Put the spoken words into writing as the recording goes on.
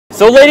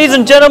So ladies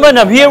and gentlemen,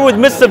 I'm here with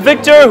Mr.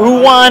 Victor,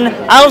 who won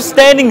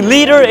Outstanding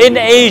Leader in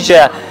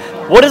Asia.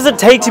 What does it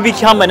take to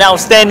become an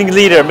outstanding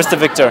leader, Mr.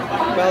 Victor?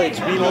 Well, it's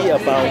really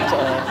about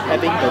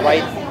having the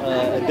right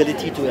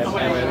ability to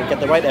get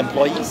the right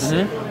employees,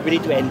 really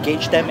to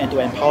engage them and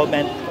to empower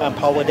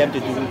them to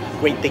do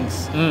great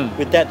things.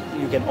 With that,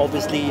 you can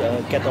obviously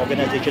get the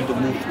organization to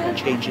move and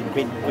change in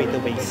greater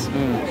ways.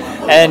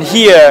 And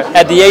here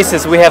at the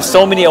ACES, we have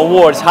so many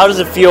awards. How does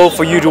it feel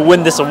for you to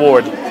win this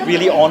award?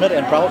 Really honored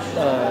and proud,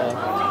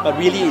 but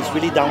really it's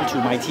really down to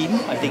my team.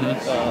 I think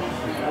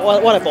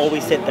what I've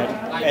always said,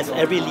 that as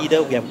every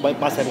leader we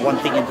must have one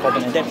thing in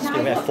common, and that is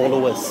to have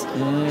followers.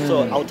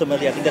 So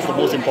ultimately I think that's the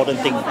most important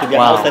thing. To be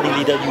an outstanding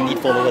leader, you need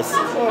followers.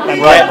 I'm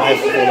glad I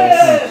have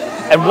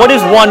followers. And what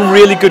is one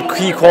really good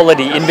key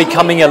quality in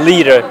becoming a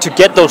leader to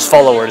get those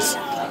followers?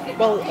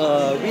 Well,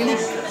 really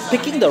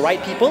picking the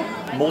right people,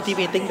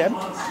 motivating them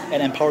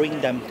and empowering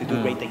them to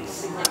do great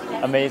things.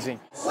 Amazing.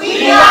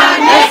 We are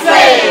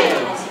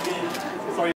Nestle!